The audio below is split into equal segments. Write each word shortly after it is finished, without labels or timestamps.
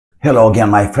Hello again,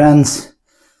 my friends.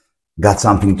 Got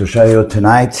something to show you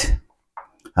tonight.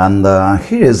 And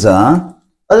here is a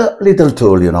little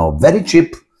tool, very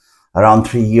cheap, around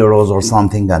 €3 or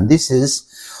something. And this is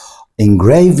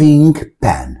engraving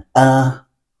pen,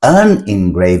 an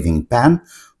engraving pen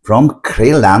from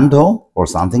Crelando or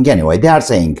something. Anyway, they are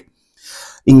saying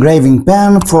engraving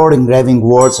pen for engraving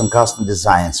words and custom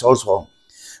designs. Also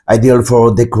ideal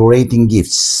for decorating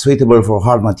gifts, suitable for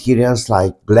hard materials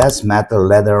like glass, metal,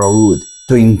 leather or wood.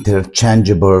 Two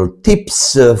interchangeable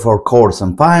tips for coarse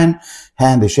and fine,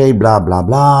 handy shape, blah blah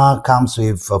blah. Comes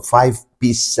with a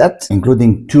 5-piece set,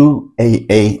 including 2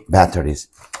 AA batteries.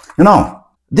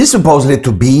 This supposedly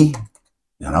to be,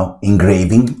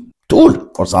 engraving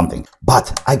tool or something.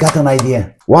 But I got an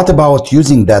idea. What about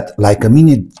using that like a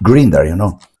mini grinder,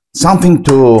 Something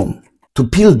to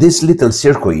peel these little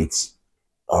circuits.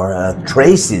 Or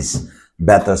traces,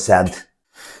 better said.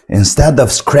 Instead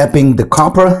of scraping the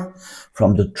copper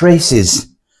from the traces,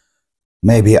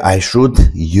 maybe I should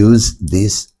use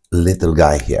this little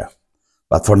guy here.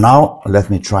 But for now, let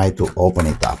me try to open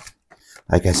it up.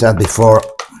 Like I said before,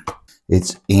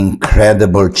 it's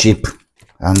incredible cheap.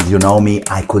 And you know me,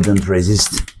 I couldn't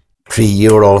resist.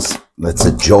 €3, that's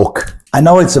a joke. I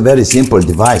know it's a very simple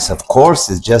device. Of course,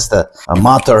 it's just a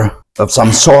motor of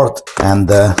some sort and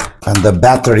the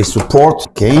battery support.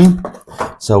 Okay,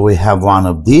 so we have one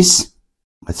of these.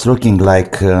 It's looking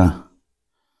like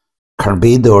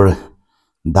carbide or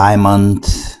diamond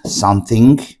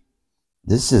something.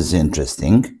 This is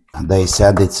interesting. They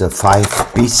said it's a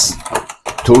 5-piece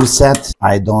tool set.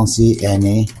 I don't see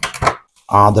any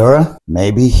other.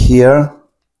 Maybe here.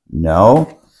 No.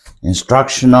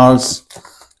 Instructionals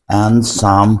and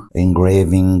some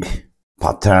engraving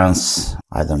patterns.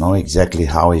 I don't know exactly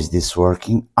how is this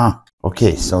working.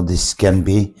 Okay, so this can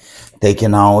be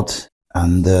taken out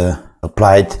and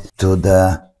applied to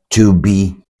the to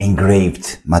be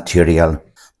engraved material.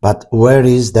 But where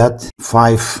is that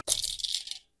 5-part?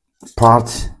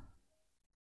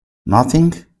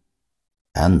 Nothing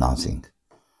and nothing.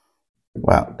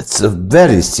 Well, it's a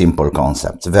very simple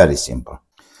concept, very simple.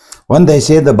 When they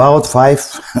said about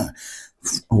 5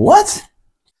 what?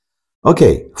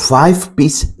 Okay,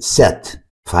 5-piece set.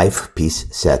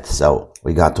 5-piece set. So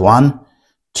we got 1,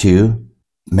 2,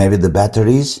 maybe the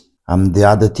batteries and the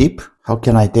other tip. How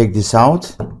can I take this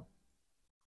out?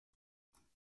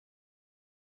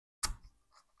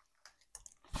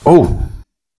 Oh,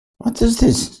 what is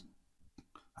this?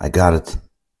 I got it.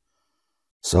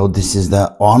 So this is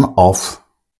the on-off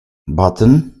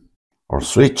button or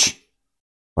switch.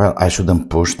 Well, I shouldn't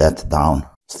push that down.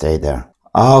 Stay there.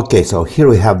 Okay, so here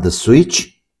we have the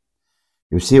switch.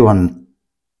 You see when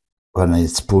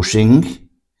it's pushing,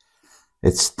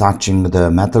 it's touching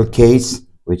the metal case,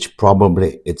 which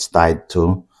probably it's tied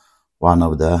to one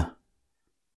of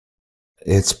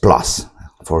it's plus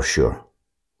for sure.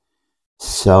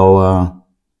 So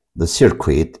the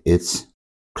circuit is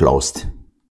closed,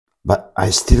 but I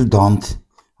still don't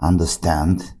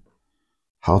understand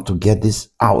how to get this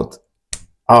out.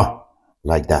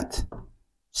 Like that.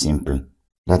 Simple.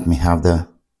 Let me have the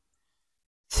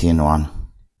thin one.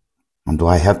 And do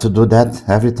I have to do that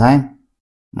every time?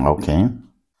 Okay.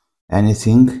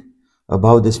 Anything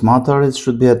about this motor? It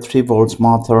should be a 3-volt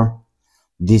motor.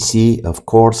 DC, of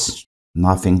course.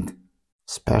 Nothing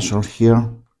special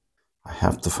here. I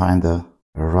have to find the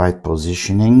right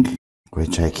positioning,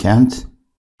 which I can't.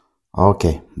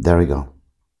 Okay, there we go.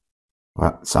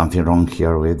 Well, something wrong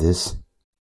here with this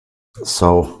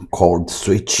so-called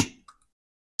switch.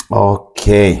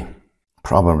 Okay,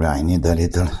 probably I need a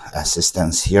little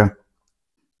assistance here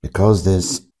because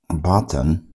this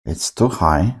button, it's too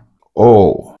high.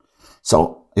 Oh,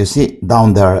 so you see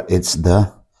down there it's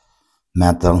the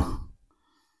metal.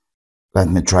 Let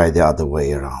me try the other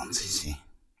way around, you see,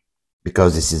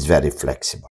 because this is very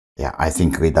flexible. Yeah, I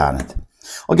think we done it.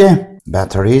 Okay,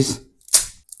 batteries.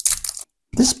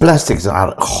 These plastics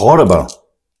are horrible.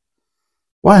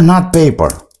 Why not paper?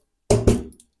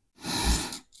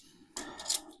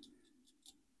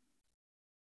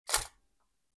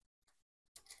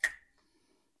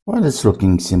 Well, it's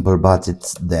looking simple, but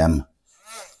it's them.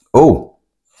 Oh!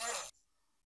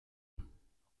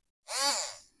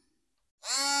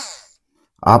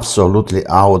 Absolutely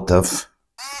out of...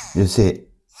 You see,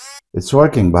 it's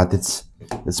working, but it's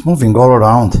moving all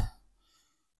around.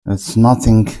 It's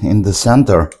nothing in the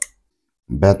center.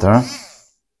 Better.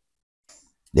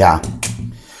 Yeah.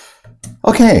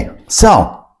 Okay,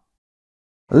 so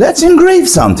let's engrave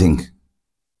something.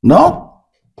 No?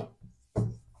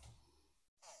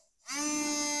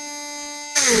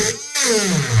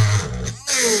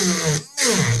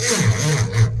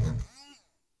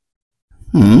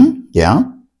 Yeah,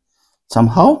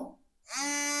 somehow.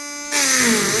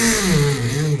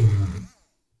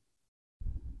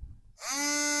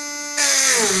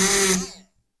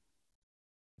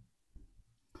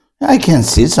 I can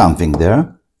see something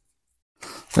there.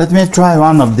 Let me try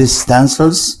one of these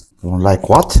stencils. Like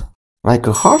what? Like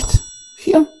a heart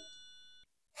here?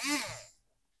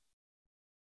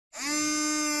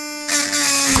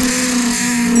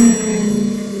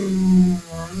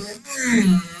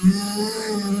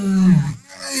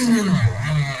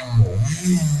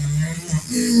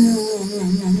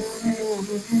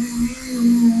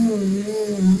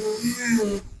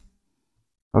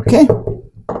 Okay.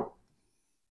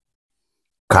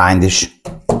 Kindish.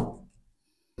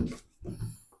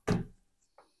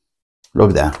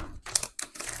 Look there.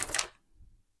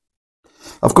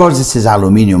 Of course, this is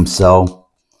aluminium, so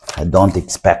I don't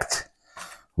expect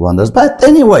wonders. But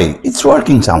anyway, it's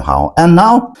working somehow. And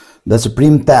now the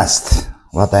supreme test.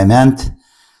 What I meant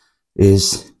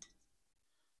is,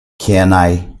 can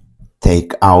I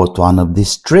take out one of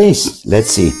these trays?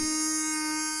 Let's see.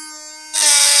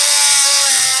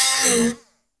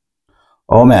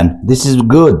 Oh man, this is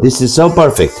good. This is so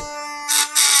perfect.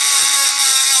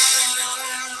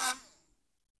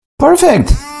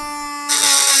 Perfect.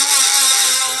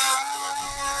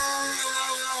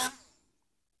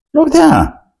 Look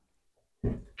there.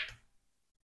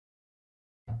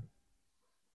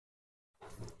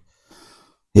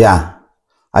 Yeah,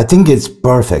 I think it's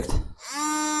perfect.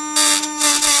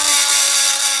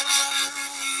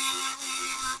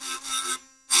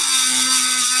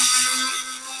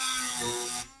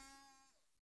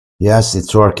 Yes,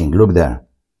 it's working. Look there.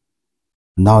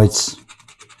 Now it's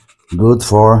good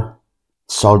for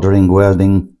soldering,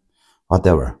 welding,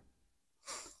 whatever.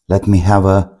 Let me have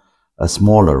a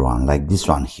smaller one, like this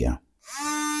one here.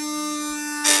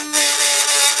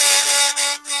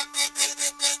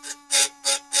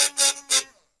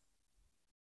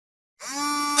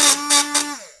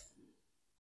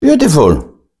 Beautiful.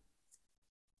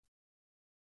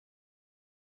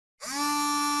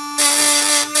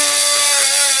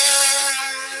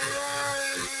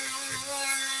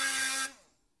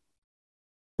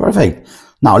 Perfect.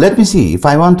 Now let me see if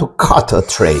I want to cut a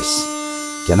trace.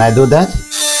 Can I do that?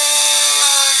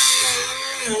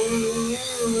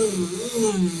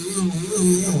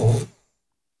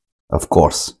 Of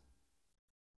course.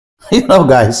 You know,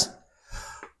 guys,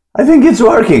 I think it's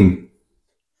working.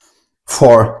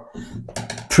 For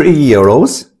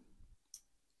 €3,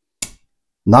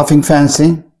 nothing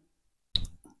fancy.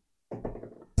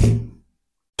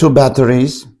 2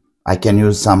 batteries. I can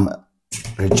use some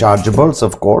rechargeables,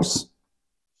 of course.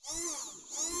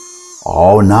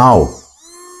 Oh, now.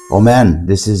 Oh man,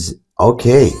 this is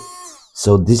okay.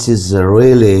 So this is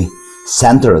really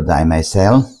centered, I may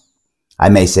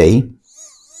say.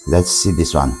 Let's see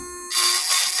this one.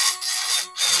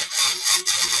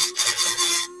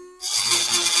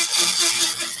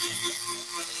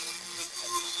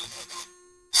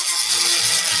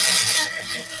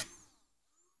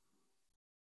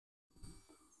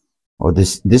 Oh,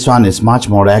 this one is much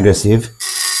more aggressive,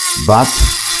 but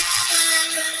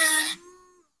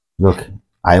look,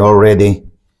 I already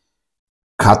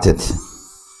cut it.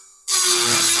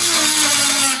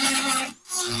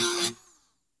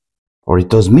 Or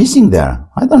it was missing there.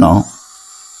 I don't know.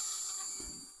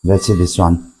 Let's see this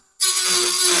one.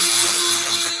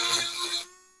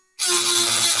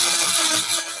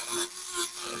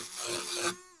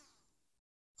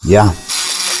 Yeah.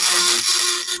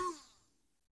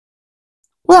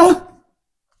 Well,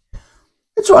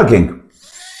 it's working.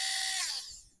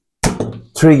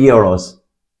 €3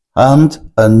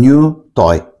 and a new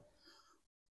toy.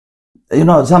 You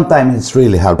know, sometimes it's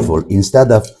really helpful.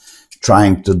 Instead of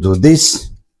trying to do this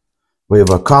with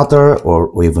a cutter or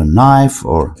with a knife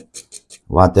or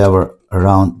whatever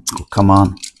around, oh, come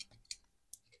on.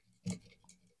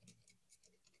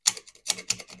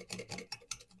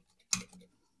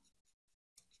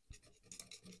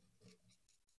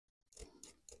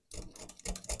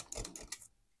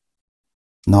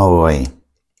 No way.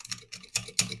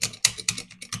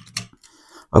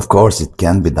 Of course it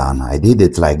can be done. I did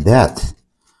it like that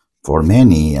for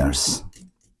many years.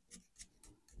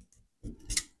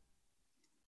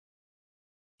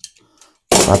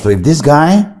 But with this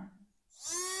guy,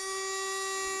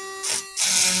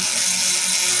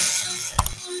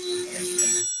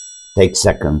 takes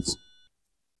seconds.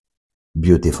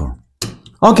 Beautiful.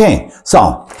 Okay,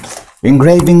 so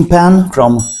engraving pen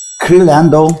from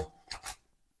Crelando.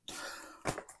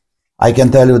 I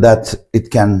can tell you that it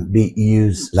can be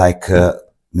used like a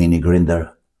mini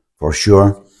grinder for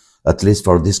sure, at least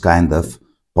for this kind of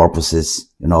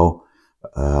purposes, you know,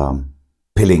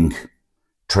 peeling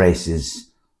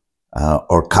traces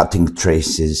or cutting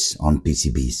traces on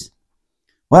PCBs.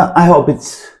 Well, I hope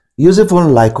it's useful.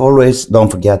 Like always,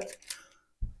 don't forget,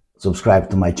 subscribe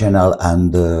to my channel,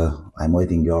 and I'm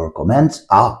waiting your comments.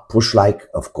 Push like,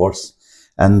 of course.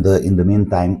 And in the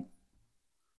meantime,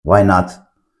 why not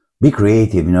be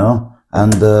creative, you know?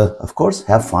 And of course,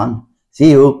 have fun.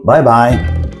 See you. Bye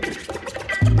bye.